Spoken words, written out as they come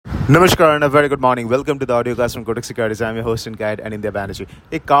Namaskar and a very good morning. Welcome to the audio class from Kotak Securities. I'm your host and guide Anindya Bannerjee.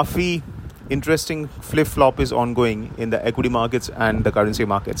 A काफ़ी interesting flip-flop is ongoing in the equity markets and the currency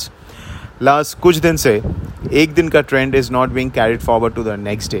markets. Last कुछ दिन से एक दिन का trend is not being carried forward to the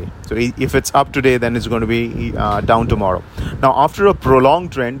next day. So if it's up today, then it's going to be down tomorrow. Now, after a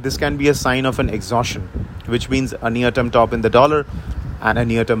prolonged trend, this can be a sign of an exhaustion, which means a near-term top in the dollar and a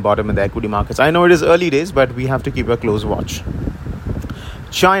near-term bottom in the equity markets. I know it is early days, but we have to keep a close watch.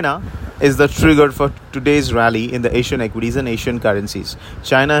 China is the trigger for today's rally in the Asian equities and Asian currencies.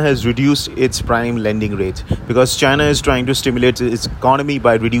 China has reduced its prime lending rate because China is trying to stimulate its economy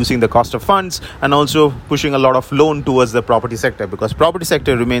by reducing the cost of funds and also pushing a lot of loan towards the property sector, because property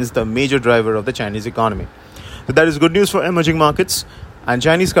sector remains the major driver of the Chinese economy. So that is good news for emerging markets, and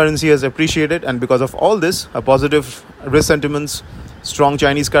Chinese currency has appreciated, and because of all this, a positive risk sentiments, strong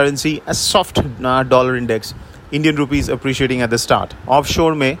Chinese currency, a soft dollar index, Indian rupees appreciating at the start.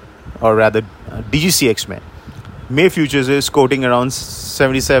 Offshore में, or rather DGCX में, May futures is quoting around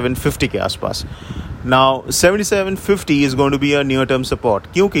 7750 के आसपास. Now 7750 is going to be a near-term support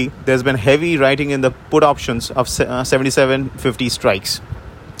क्योंकि there's been heavy writing in the put options of 7750 strikes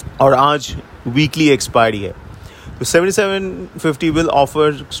और आज weekly expiry है. So 7750 will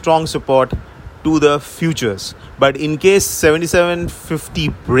offer strong support to the futures, but in case 7750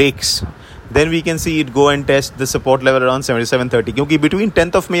 breaks, then we can see it go and test the support level around 7730. Because between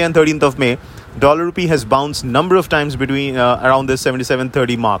 10th of May and 13th of May, dollar rupee has bounced number of times between around this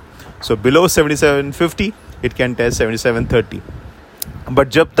 7730 mark. So below 7750, it can test 7730. But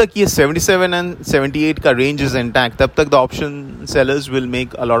जब तक ये 77 and 78 का range is intact, तब तक the option sellers will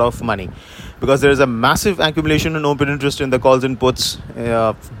make a lot of money, because there is a massive accumulation and open interest in the calls and puts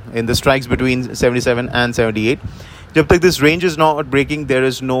in the strikes between 77 and 78. Jab tak this range is not breaking, there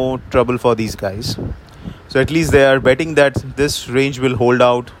is no trouble for these guys. So at least they are betting that this range will hold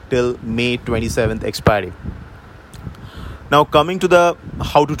out till May 27th expiry. Now coming to the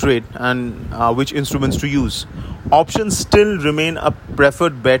how to trade and which instruments to use. Options still remain a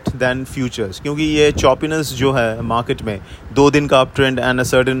preferred bet than futures, क्योंकि ये choppiness जो है market में 2 दिन का uptrend and a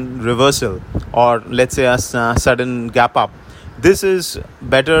certain reversal, or let's say a sudden gap up, this is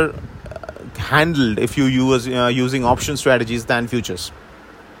better handled if you use using option strategies than futures.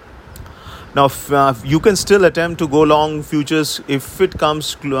 Now you can still attempt to go long futures if it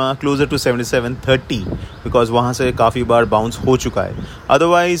comes closer to 7730, because वहाँ से काफ़ी बार bounce हो चुका है.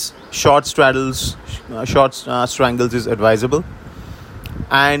 Otherwise, short strangles is advisable.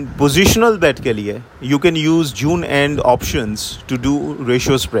 And positional bet के लिए you can use June end options to do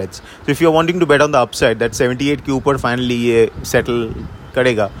ratio spreads. So if you're wanting to bet on the upside that 78 के ऊपर finally ये settle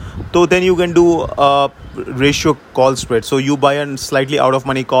करेगा, तो then you can do a ratio call spread. So you buy a slightly out of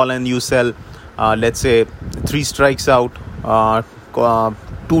money call and you sell let's say 3 strikes out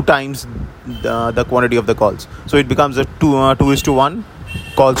 2 times the quantity of the calls. So it becomes a 2:1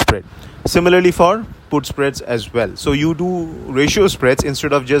 call spread. Similarly for put spreads as well. So you do ratio spreads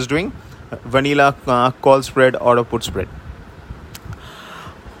instead of just doing vanilla call spread or a put spread.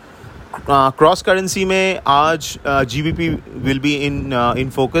 Cross currency में आज GBP will be in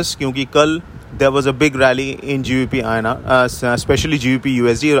focus, क्योंकि कल there was a big rally in GBPINR, especially GBP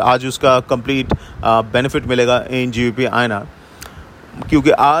USD, और आज उसका complete benefit मिलेगा in GBPINR,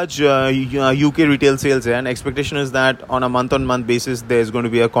 क्योंकि आज UK retail sales है, and expectation is that on a month-on-month basis there is going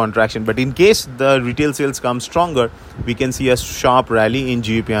to be a contraction. But in case the retail sales come stronger, we can see a sharp rally in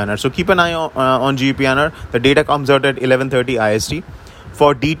GBPINR. So keep an eye on GBPINR. The data comes out at 11:30 IST.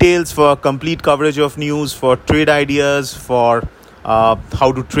 For details, for complete coverage of news, for trade ideas, for how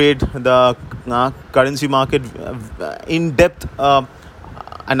to trade the currency market, in-depth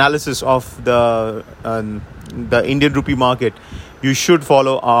analysis of the Indian rupee market, you should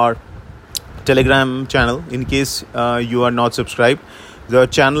follow our Telegram channel in case you are not subscribed. The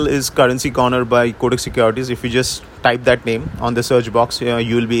channel is Currency Corner by Kotak Securities. If you just type that name on the search box,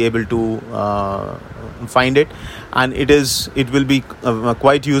 you will be able to find it, and it will be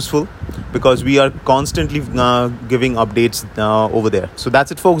quite useful, because we are constantly giving updates over there. So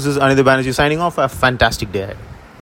that's it, folks. This is Anindya Bannerjee signing off. A fantastic day ahead.